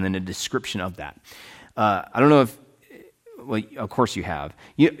conquered, and then a description of that. I don't know if, well, of course you have.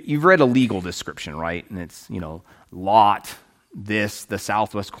 You've read a legal description, right? And it's, lot, the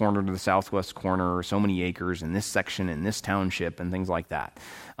southwest corner to the southwest corner, or so many acres in this section, in this township, and things like that,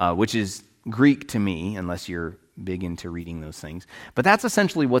 which is Greek to me, unless you're big into reading those things. But that's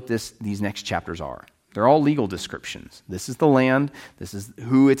essentially what these next chapters are. They're all legal descriptions. This is the land. This is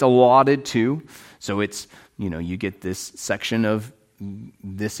who it's allotted to. So it's, you get this section of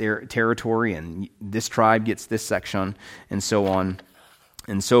this territory, and this tribe gets this section, and so on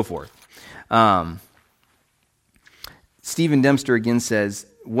and so forth. Stephen Dempster again says,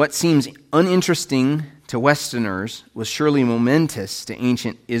 what seems uninteresting to Westerners was surely momentous to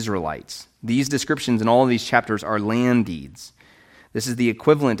ancient Israelites. These descriptions in all of these chapters are land deeds. This is the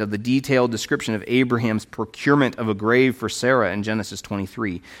equivalent of the detailed description of Abraham's procurement of a grave for Sarah in Genesis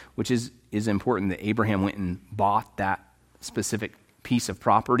 23, which is important that Abraham went and bought that specific piece of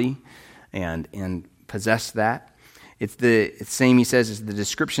property and possessed that. It's the same, he says, as the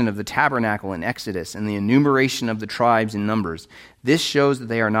description of the tabernacle in Exodus and the enumeration of the tribes in Numbers. This shows that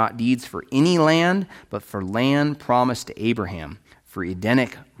they are not deeds for any land, but for land promised to Abraham, for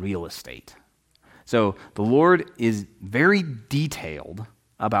Edenic real estate. So the Lord is very detailed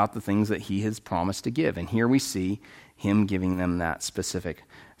about the things that he has promised to give. And here we see him giving them that specific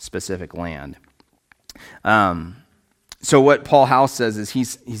land. So what Paul House says is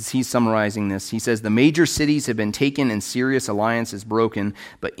he's summarizing this. He says, the major cities have been taken and serious alliance is broken,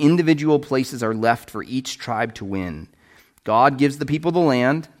 but individual places are left for each tribe to win. God gives the people the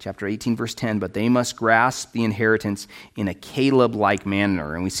land, chapter 18, verse 10, but they must grasp the inheritance in a Caleb-like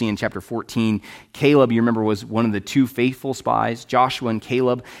manner. And we see in chapter 14, Caleb, you remember, was one of the two faithful spies, Joshua and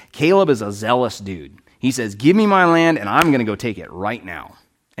Caleb. Caleb is a zealous dude. He says, give me my land, and I'm going to go take it right now.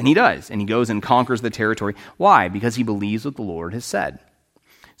 And he does, and he goes and conquers the territory. Why? Because he believes what the Lord has said.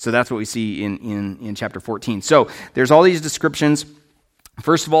 So that's what we see in chapter 14. So there's all these descriptions.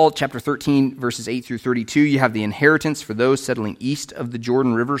 First of all, chapter 13, verses 8 through 32, you have the inheritance for those settling east of the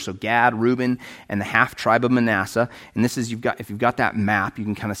Jordan River, so Gad, Reuben, and the half tribe of Manasseh. And this is, if you've got that map, you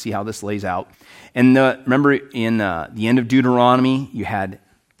can kind of see how this lays out. And remember in the end of Deuteronomy, you had,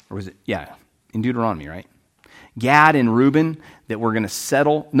 in Deuteronomy, right? Gad and Reuben that were going to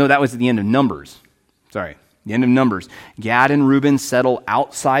settle. No, that was at the end of Numbers. Sorry, the end of Numbers. Gad and Reuben settle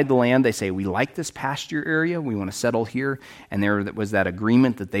outside the land. They say, we like this pasture area. We want to settle here. And there was that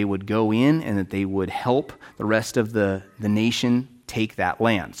agreement that they would go in and that they would help the rest of the nation take that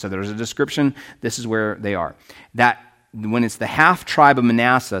land. So there's a description. This is where they are. That when it's the half tribe of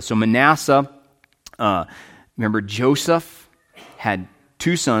Manasseh. So Manasseh, remember Joseph had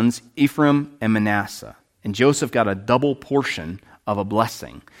two sons, Ephraim and Manasseh. And Joseph got a double portion of a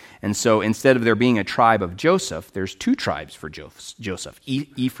blessing. And so instead of there being a tribe of Joseph, there's two tribes for Joseph,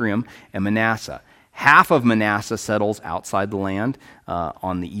 Ephraim and Manasseh. Half of Manasseh settles outside the land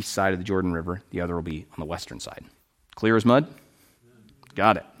on the east side of the Jordan River. The other will be on the western side. Clear as mud?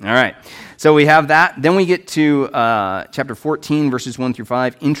 Got it. All right. So we have that. Then we get to chapter 14, verses 1 through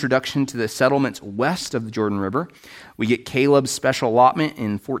 5, introduction to the settlements west of the Jordan River. We get Caleb's special allotment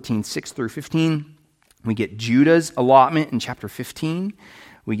in 14:6 through 15. We get Judah's allotment in chapter 15.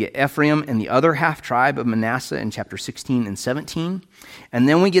 We get Ephraim and the other half tribe of Manasseh in chapter 16 and 17. And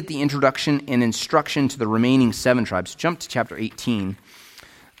then we get the introduction and instruction to the remaining 7 tribes. Jump to chapter 18.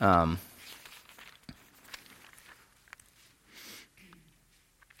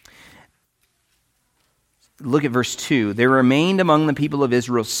 Look at verse 2. There remained among the people of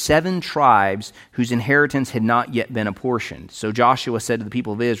Israel 7 tribes whose inheritance had not yet been apportioned. So Joshua said to the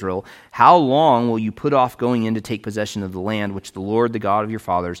people of Israel, how long will you put off going in to take possession of the land which the Lord, the God of your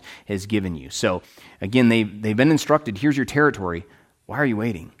fathers, has given you? So again, they've been instructed, here's your territory. Why are you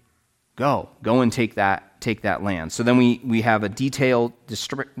waiting? Go and take that land. So then we have a detailed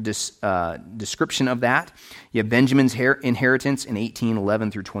description of that. You have Benjamin's inheritance in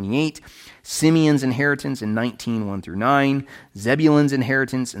 18:11 through 28, Simeon's inheritance in 19:1 through 9, Zebulun's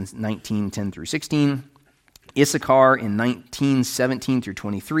inheritance in 19:10 through 16, Issachar in 19:17 through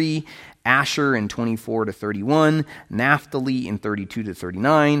 23, Asher in 24 to 31, Naphtali in 32 to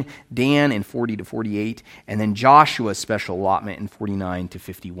 39, Dan in 40 to 48, and then Joshua's special allotment in 49 to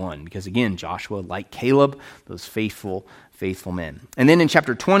 51. Because again, Joshua, like Caleb, those faithful men. And then in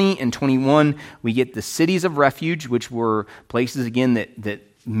chapter 20 and 21, we get the cities of refuge, which were places, again, that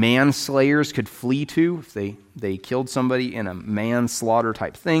manslayers could flee to if they killed somebody in a manslaughter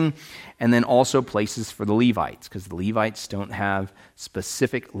type thing. And then also places for the Levites, because the Levites don't have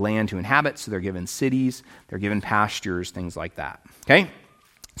specific land to inhabit, so they're given cities, they're given pastures, things like that. Okay?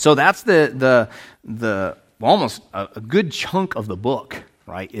 So that's the almost a good chunk of the book,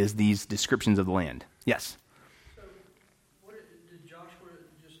 right, is these descriptions of the land. Yes? Did Joshua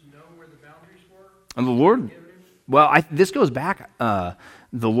just know where the boundaries were? And the Lord, well, this goes back, the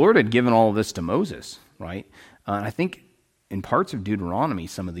Lord had given all of this to Moses, right? And I think in parts of Deuteronomy,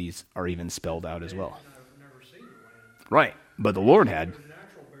 some of these are even spelled out as well. I've never seen the land. Right, but the Lord had. There were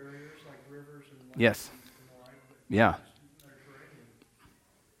natural barriers like rivers and lakes Yes. and the like, but Yeah. Mediterranean.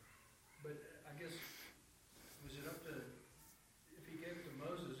 But I guess, was it up to, if he gave it to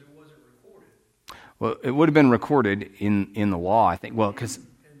Moses, it wasn't recorded? Well, it would have been recorded in the law, I think. Well, because,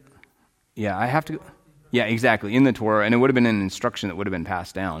 yeah, I have to, yeah, exactly, in the Torah, and it would have been an instruction that would have been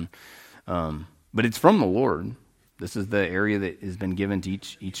passed down. But it's from the Lord. This is the area that has been given to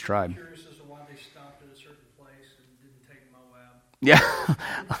each tribe. I'm curious as to why they stopped at a certain place and didn't take Moab. Yeah.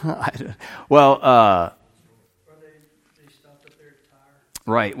 Well, Or they stopped up there at Tyre.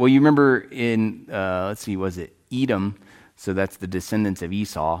 right. Well, you remember in, let's see, was it Edom? So that's the descendants of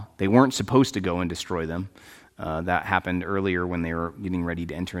Esau. They weren't supposed to go and destroy them. That happened earlier when they were getting ready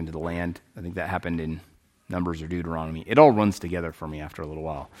to enter into the land. I think that happened in Numbers or Deuteronomy. It all runs together for me after a little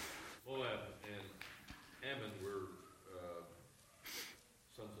while. Moab and Ammon were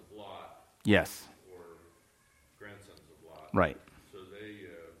sons of Lot, Yes. or grandsons of Lot. Right. So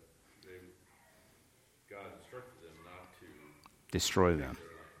God instructed them not to Destroy them. their land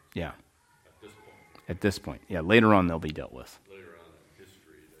Yeah. at this point. At this point. Yeah. Later on, they'll be dealt with. Later on in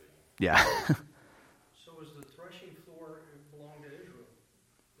history, they Yeah. So was the threshing floor belonged to Israel,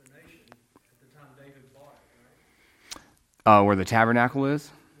 the nation, at the time David bought it, right? Where the tabernacle is?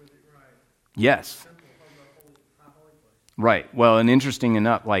 With it, right? Yes. Temple of the high holy place. Right. Well, and interesting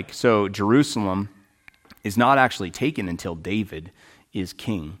enough, so Jerusalem is not actually taken until David is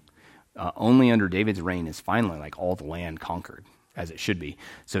king. Only under David's reign is finally all the land conquered, as it should be.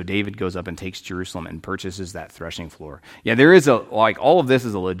 So David goes up and takes Jerusalem and purchases that threshing floor. Yeah, there is all of this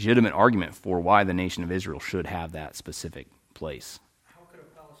is a legitimate argument for why the nation of Israel should have that specific place. How could a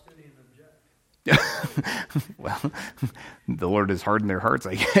Palestinian object? Well, the Lord has hardened their hearts.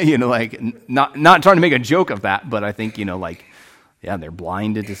 Not trying to make a joke of that, but I think, yeah, they're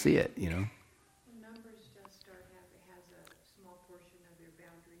blinded to see it, Numbers does start it has a small portion of their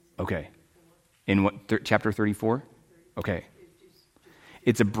boundaries. Okay. In what, chapter 34? Okay.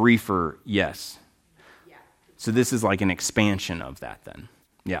 It's a briefer, yes. Yeah. So this is like an expansion of that then.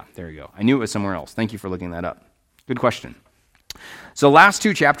 Yeah, there you go. I knew it was somewhere else. Thank you for looking that up. Good question. So last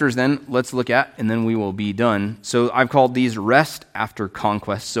two chapters then, let's look at, and then we will be done. So I've called these rest after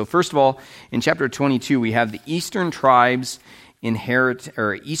conquest. So first of all, in chapter 22, we have the Eastern Tribes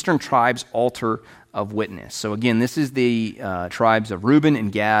Eastern Tribes altar of witness. So again, this is the tribes of Reuben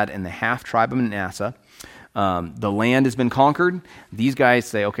and Gad and the half tribe of Manasseh. The land has been conquered. These guys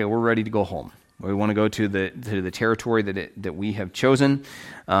say, okay, we're ready to go home. We want to go to the territory that we have chosen.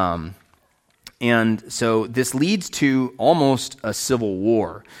 And so this leads to almost a civil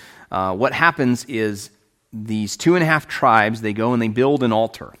war. What happens is these 2.5 tribes, they go and they build an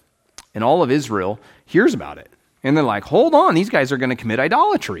altar. And all of Israel hears about it. And they're like, hold on, these guys are going to commit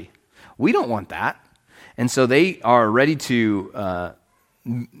idolatry. We don't want that. And so they are ready to,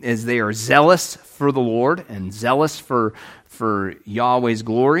 as they are zealous for the Lord and zealous for Yahweh's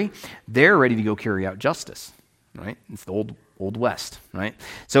glory, they're ready to go carry out justice, right? It's the Old West, right?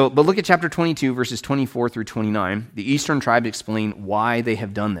 So, but look at chapter 22, verses 24 through 29. The Eastern tribes explain why they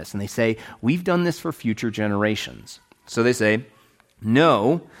have done this. And they say, we've done this for future generations. So they say,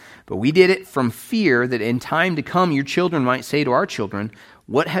 no, but we did it from fear that in time to come your children might say to our children,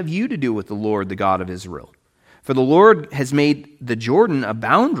 what have you to do with the Lord, the God of Israel? For the Lord has made the Jordan a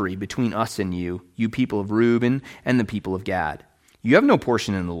boundary between us and you, you people of Reuben and the people of Gad. You have no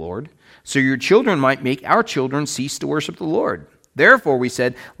portion in the Lord, so your children might make our children cease to worship the Lord. Therefore we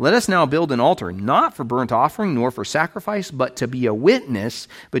said, let us now build an altar, not for burnt offering nor for sacrifice, but to be a witness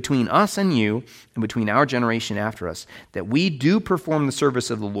between us and you and between our generation after us, that we do perform the service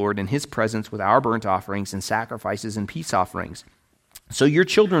of the Lord in his presence with our burnt offerings and sacrifices and peace offerings. So your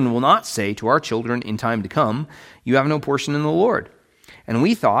children will not say to our children in time to come, you have no portion in the Lord. And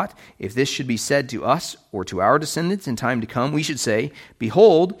we thought, if this should be said to us or to our descendants in time to come, we should say,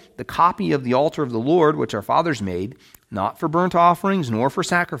 Behold, the copy of the altar of the Lord, which our fathers made, not for burnt offerings nor for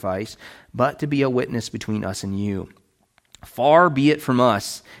sacrifice, but to be a witness between us and you. Far be it from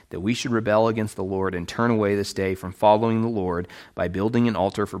us that we should rebel against the Lord and turn away this day from following the Lord by building an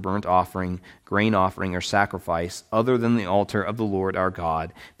altar for burnt offering, grain offering, or sacrifice, other than the altar of the Lord our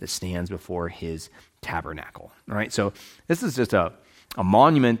God that stands before his tabernacle. All right, so this is just a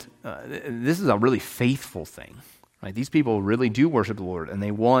monument. This is a really faithful thing. Right? These people really do worship the Lord, and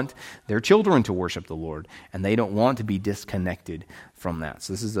they want their children to worship the Lord, and they don't want to be disconnected from that.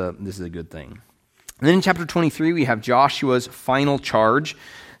 So this is a good thing. And then in chapter 23, we have Joshua's final charge.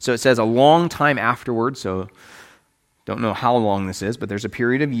 So it says a long time afterward, so don't know how long this is, but there's a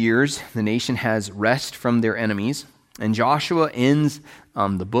period of years. The nation has rest from their enemies. And Joshua ends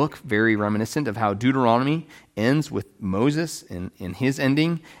the book very reminiscent of how Deuteronomy ends with Moses in his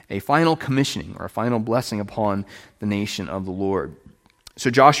ending, a final commissioning or a final blessing upon the nation of the Lord.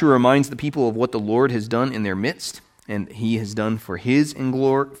 So Joshua reminds the people of what the Lord has done in their midst, and he has done for his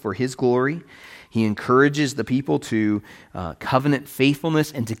glory. He encourages the people to covenant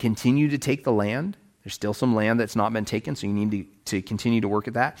faithfulness and to continue to take the land. There's still some land that's not been taken, so you need to continue to work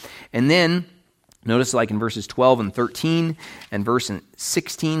at that. And then, notice like in verses 12 and 13 and verse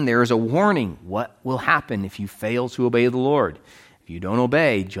 16, there is a warning. What will happen if you fail to obey the Lord? If you don't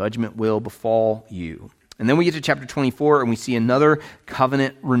obey, judgment will befall you. And then we get to chapter 24, and we see another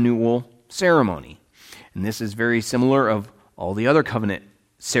covenant renewal ceremony. And this is very similar of all the other covenant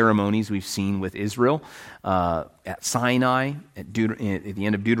ceremonies we've seen with Israel at Sinai, at the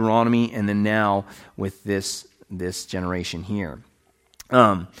end of Deuteronomy, and then now with this generation here.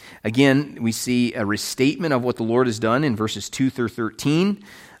 Again, we see a restatement of what the Lord has done in verses 2 through 13.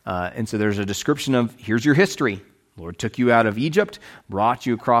 And so there's a description of, here's your history. The Lord took you out of Egypt, brought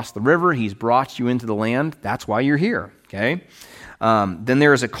you across the river. He's brought you into the land. That's why you're here, okay? Then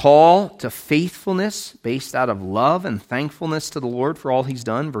there is a call to faithfulness based out of love and thankfulness to the Lord for all he's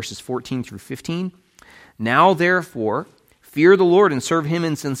done, verses 14 through 15. Now, therefore, fear the Lord and serve him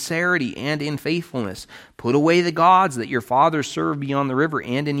in sincerity and in faithfulness. Put away the gods that your fathers served beyond the river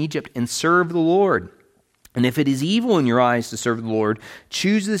and in Egypt, and serve the Lord. And if it is evil in your eyes to serve the Lord,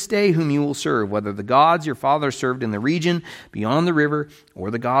 choose this day whom you will serve, whether the gods your fathers served in the region beyond the river,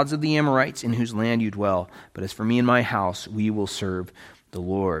 or the gods of the Amorites in whose land you dwell. But as for me and my house, we will serve the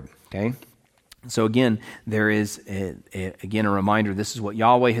Lord. Okay? So again, there is a reminder, this is what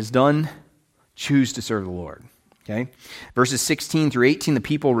Yahweh has done. Choose to serve the Lord. Okay? Verses 16 through 18, the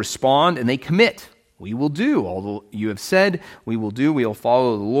people respond and they commit. We will do all you have said. We will do. We will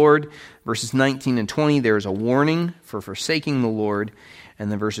follow the Lord. Verses 19 and 20, there is a warning for forsaking the Lord.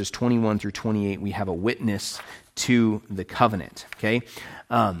 And then verses 21 through 28, we have a witness to the covenant. Okay.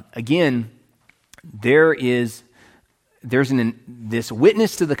 Again, this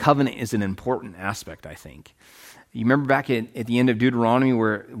witness to the covenant is an important aspect, I think. You remember back at the end of Deuteronomy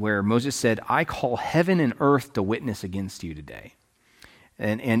where Moses said, I call heaven and earth to witness against you today.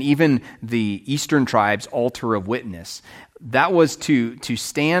 And even the eastern tribes' altar of witness, that was to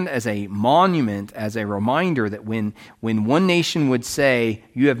stand as a monument, as a reminder that when one nation would say,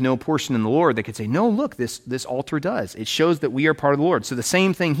 you have no portion in the Lord, they could say, no, look, this altar does. It shows that we are part of the Lord. So the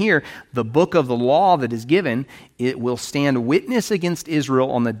same thing here, the book of the law that is given, it will stand witness against Israel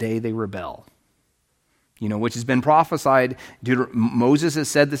on the day they rebel. Which has been prophesied. Moses has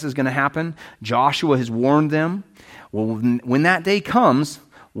said this is going to happen. Joshua has warned them. Well, when that day comes,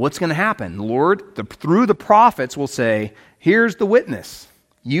 what's going to happen? The Lord, through the prophets, will say, here's the witness.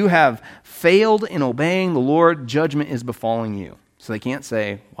 You have failed in obeying the Lord. Judgment is befalling you. So they can't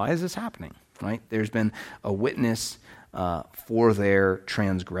say, why is this happening? Right? There's been a witness for their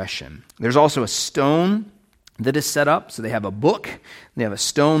transgression. There's also a stone that is set up. So they have a book. They have a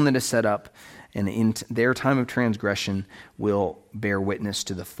stone that is set up. And in their time of transgression will bear witness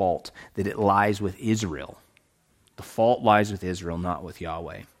to the fault, that it lies with Israel. The fault lies with Israel, not with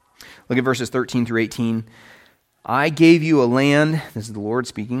Yahweh. Look at verses 13 through 18. I gave you a land, this is the Lord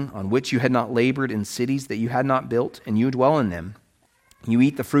speaking, on which you had not labored, in cities that you had not built, and you dwell in them. You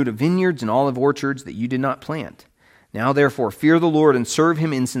eat the fruit of vineyards and olive orchards that you did not plant. Now therefore fear the Lord and serve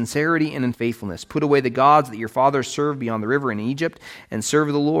him in sincerity and in faithfulness. Put away the gods that your fathers served beyond the river in Egypt, and serve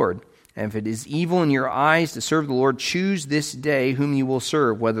the Lord. And if it is evil in your eyes to serve the Lord, choose this day whom you will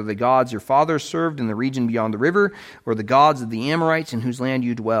serve, whether the gods your fathers served in the region beyond the river, or the gods of the Amorites in whose land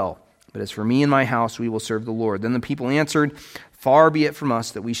you dwell. But as for me and my house, we will serve the Lord. Then the people answered, far be it from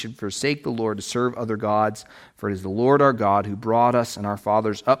us that we should forsake the Lord to serve other gods, for it is the Lord our God who brought us and our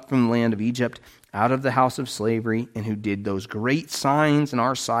fathers up from the land of Egypt out of the house of slavery, and who did those great signs in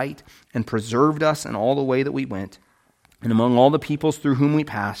our sight, and preserved us in all the way that we went, and among all the peoples through whom we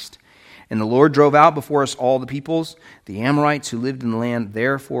passed. And the Lord drove out before us all the peoples, the Amorites who lived in the land.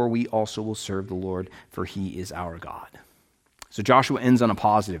 Therefore we also will serve the Lord, for he is our God. So Joshua ends on a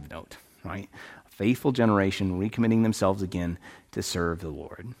positive note, right? A faithful generation recommitting themselves again to serve the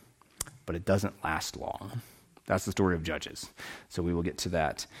Lord. But it doesn't last long. That's the story of Judges. So we will get to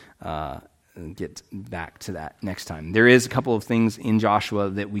that, get back to that next time. There is a couple of things in Joshua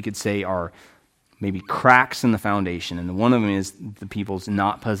that we could say are maybe cracks in the foundation. And one of them is the people's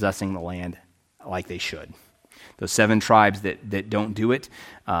not possessing the land like they should. Those 7 tribes that don't do it,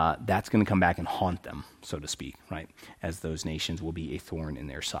 that's going to come back and haunt them, so to speak, right? As those nations will be a thorn in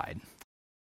their side.